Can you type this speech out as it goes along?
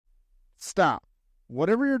stop.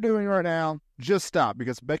 Whatever you're doing right now, just stop.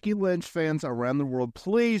 Because Becky Lynch fans around the world,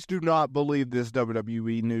 please do not believe this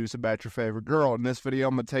WWE news about your favorite girl. In this video,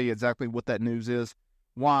 I'm going to tell you exactly what that news is,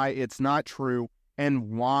 why it's not true,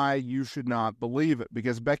 and why you should not believe it.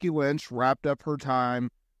 Because Becky Lynch wrapped up her time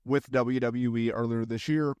with WWE earlier this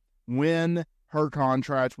year when her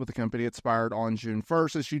contract with the company expired on June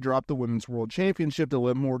 1st as she dropped the Women's World Championship to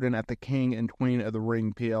Liv Morgan at the King and Queen of the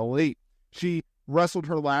Ring PLE. She wrestled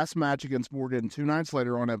her last match against Morgan 2 nights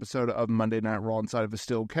later on an episode of Monday Night Raw inside of a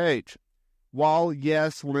steel cage. While,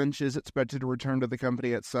 yes, Lynch is expected to return to the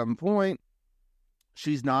company at some point,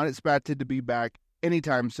 she's not expected to be back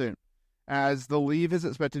anytime soon, as the leave is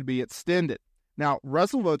expected to be extended. Now,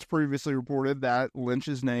 WrestleVotes previously reported that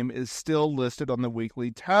Lynch's name is still listed on the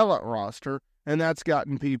weekly talent roster, and that's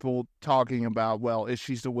gotten people talking about, well, is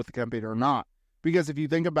she still with the company or not? Because if you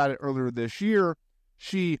think about it, earlier this year,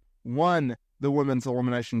 she won the Women's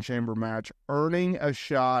Elimination Chamber match, earning a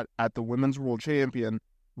shot at the Women's World Champion,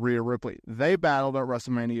 Rhea Ripley. They battled at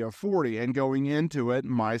WrestleMania 40, and going into it,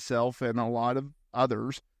 myself and a lot of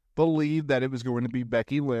others believed that it was going to be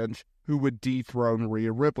Becky Lynch who would dethrone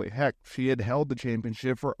Rhea Ripley. Heck, she had held the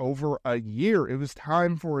championship for over a year. It was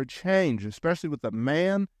time for a change, especially with the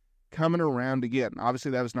man coming around again.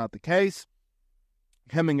 Obviously, that was not the case.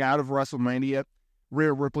 Coming out of WrestleMania,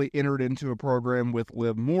 Rhea Ripley entered into a program with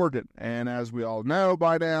Liv Morgan. And as we all know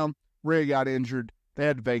by now, Rhea got injured. They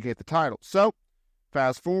had to vacate the title. So,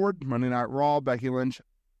 fast forward, Monday Night Raw, Becky Lynch,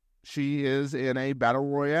 she is in a battle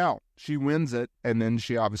royale. She wins it, and then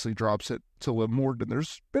she obviously drops it to Liv Morgan.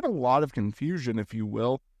 There's been a lot of confusion, if you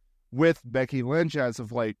will, with Becky Lynch as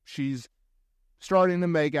of late. She's starting to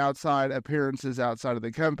make outside appearances outside of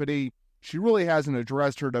the company. She really hasn't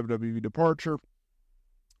addressed her WWE departure.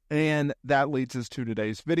 And that leads us to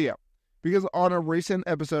today's video. Because on a recent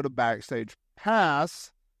episode of Backstage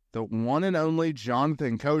Pass, the one and only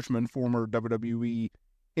Jonathan Coachman, former WWE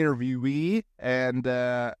interviewee and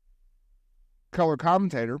color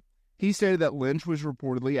commentator, he stated that Lynch was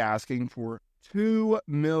reportedly asking for $2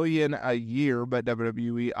 million a year, but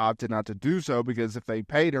WWE opted not to do so because if they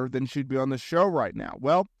paid her, then she'd be on the show right now.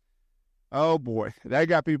 Well, oh boy, that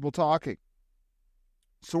got people talking.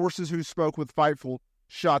 Sources who spoke with Fightful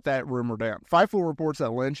shot that rumor down. Fightful reports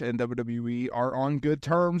that Lynch and WWE are on good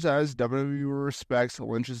terms as WWE respects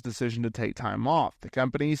Lynch's decision to take time off. The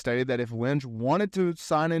company stated that if Lynch wanted to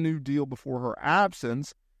sign a new deal before her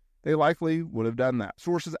absence, they likely would have done that.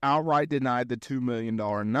 Sources outright denied the $2 million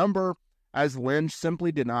number, as Lynch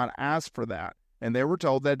simply did not ask for that. And they were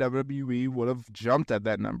told that WWE would have jumped at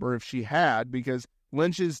that number if she had, because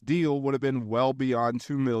Lynch's deal would have been well beyond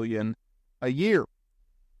 $2 million a year.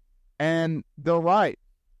 And they're right.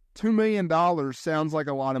 $2 million sounds like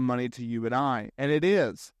a lot of money to you and I, and it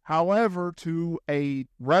is. However, to a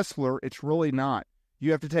wrestler, it's really not.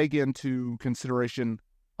 You have to take into consideration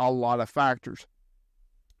a lot of factors.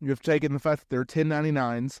 You have to take in the fact that they're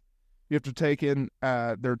 1099s. You have to take in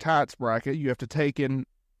their tax bracket. You have to take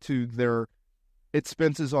into their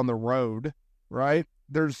expenses on the road, right?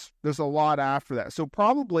 There's a lot after that. So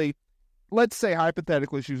probably, let's say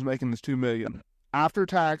hypothetically she was making this $2 million. After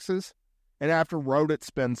taxes and after road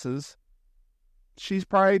expenses, she's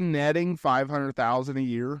probably netting $500,000 a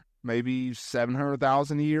year, maybe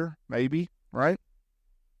 $700,000 a year, maybe, right?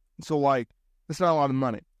 So, like, it's not a lot of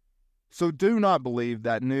money. So do not believe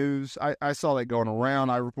that news. I saw that going around.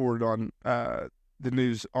 I reported on the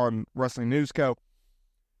news on Wrestling News Co.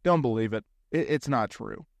 Don't believe it. It's not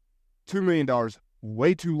true. $2 million,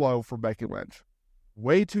 way too low for Becky Lynch.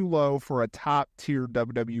 Way too low for a top-tier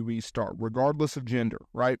WWE star, regardless of gender,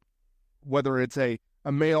 right? Whether it's a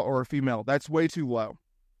male or a female, that's way too low.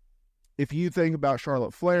 If you think about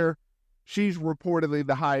Charlotte Flair, she's reportedly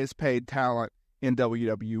the highest-paid talent in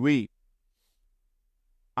WWE.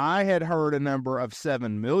 I had heard a number of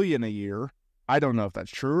 $7 million a year. I don't know if that's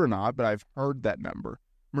true or not, but I've heard that number.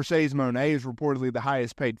 Mercedes Moné is reportedly the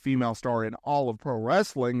highest-paid female star in all of pro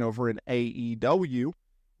wrestling over in AEW.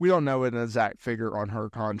 We don't know an exact figure on her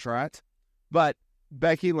contract, but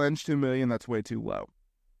Becky Lynch, $2 million, that's way too low.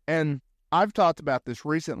 And I've talked about this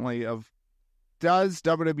recently of, does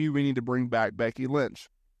WWE need to bring back Becky Lynch?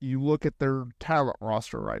 You look at their talent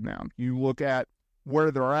roster right now. You look at where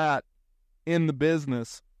they're at in the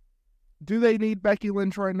business. Do they need Becky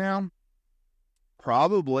Lynch right now?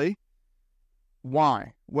 Probably.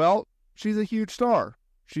 Why? Well, she's a huge star.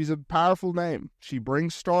 She's a powerful name. She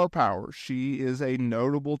brings star power. She is a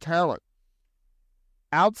notable talent.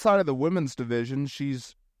 Outside of the women's division,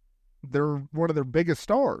 they're one of their biggest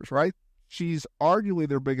stars, right? She's arguably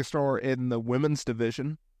their biggest star in the women's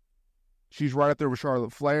division. She's right up there with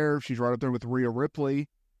Charlotte Flair. She's right up there with Rhea Ripley.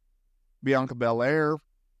 Bianca Belair.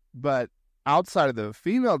 But outside of the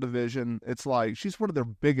female division, it's like she's one of their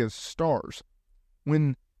biggest stars.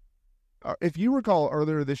 When, if you recall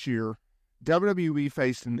earlier this year, WWE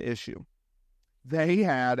faced an issue. They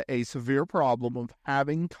had a severe problem of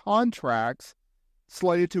having contracts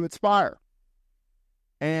slated to expire.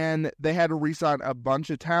 And they had to re-sign a bunch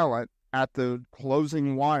of talent at the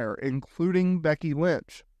closing wire, including Becky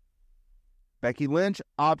Lynch. Becky Lynch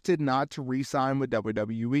opted not to re-sign with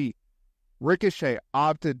WWE. Ricochet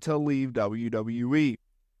opted to leave WWE.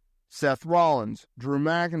 Seth Rollins, Drew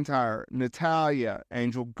McIntyre, Natalya,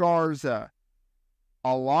 Angel Garza,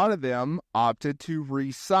 a lot of them opted to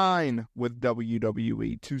re-sign with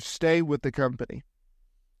WWE, to stay with the company.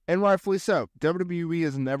 And rightfully so. WWE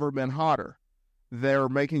has never been hotter. They're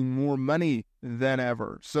making more money than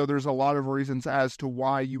ever. So there's a lot of reasons as to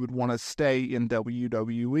why you would want to stay in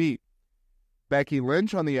WWE. Becky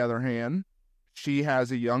Lynch, on the other hand, she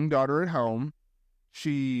has a young daughter at home.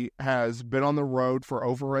 She has been on the road for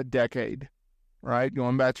over a decade, right?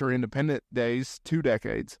 Going back to her independent days, 2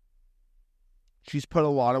 decades. She's put a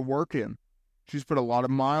lot of work in. She's put a lot of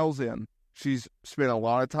miles in. She's spent a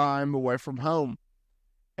lot of time away from home.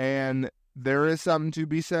 And there is something to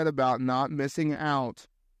be said about not missing out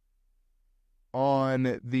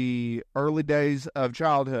on the early days of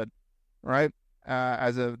childhood, right?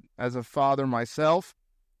 As a father myself,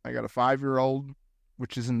 I got a 5-year-old,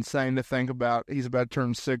 which is insane to think about. He's about to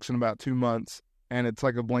turn 6 in about 2 months, and it's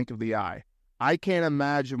like a blink of the eye. I can't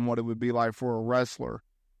imagine what it would be like for a wrestler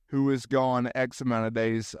who is gone X amount of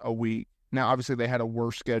days a week. Now, obviously, they had a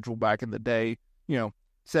worse schedule back in the day, 70s,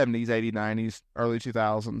 80s, 90s, early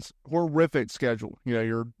 2000s. Horrific schedule.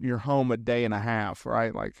 You're home a day and a half,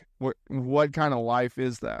 right? Like, what kind of life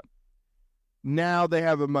is that? Now they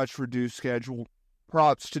have a much reduced schedule.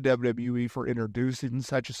 Props to WWE for introducing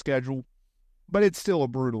such a schedule, but it's still a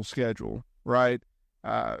brutal schedule, right?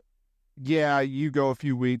 Yeah, you go a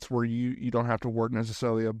few weeks where you don't have to work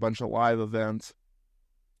necessarily a bunch of live events,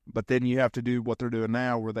 but then you have to do what they're doing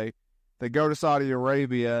now, where they go to Saudi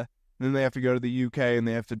Arabia, then they have to go to the UK, and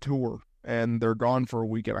they have to tour, and they're gone for a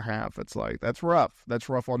week and a half. It's like, that's rough. That's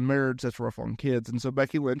rough on marriage. That's rough on kids. And so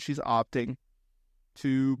Becky Lynch, she's opting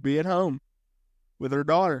to be at home with her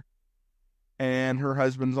daughter, and her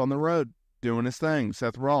husband's on the road doing his thing,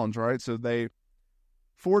 Seth Rollins, right? So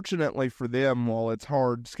fortunately for them, while it's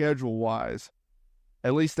hard schedule-wise,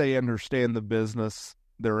 at least they understand the business.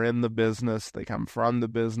 They're in the business. They come from the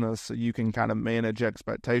business, so you can kind of manage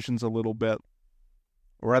expectations a little bit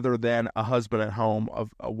rather than a husband at home,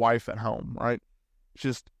 a wife at home, right?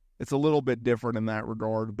 It's a little bit different in that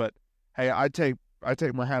regard. But, hey, I take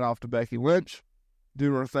my hat off to Becky Lynch,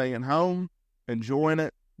 doing her thing at home, enjoying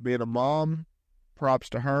it, being a mom. Props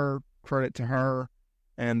to her, credit to her.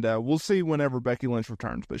 And we'll see whenever Becky Lynch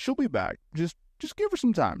returns. But she'll be back. Just give her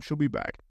some time. She'll be back.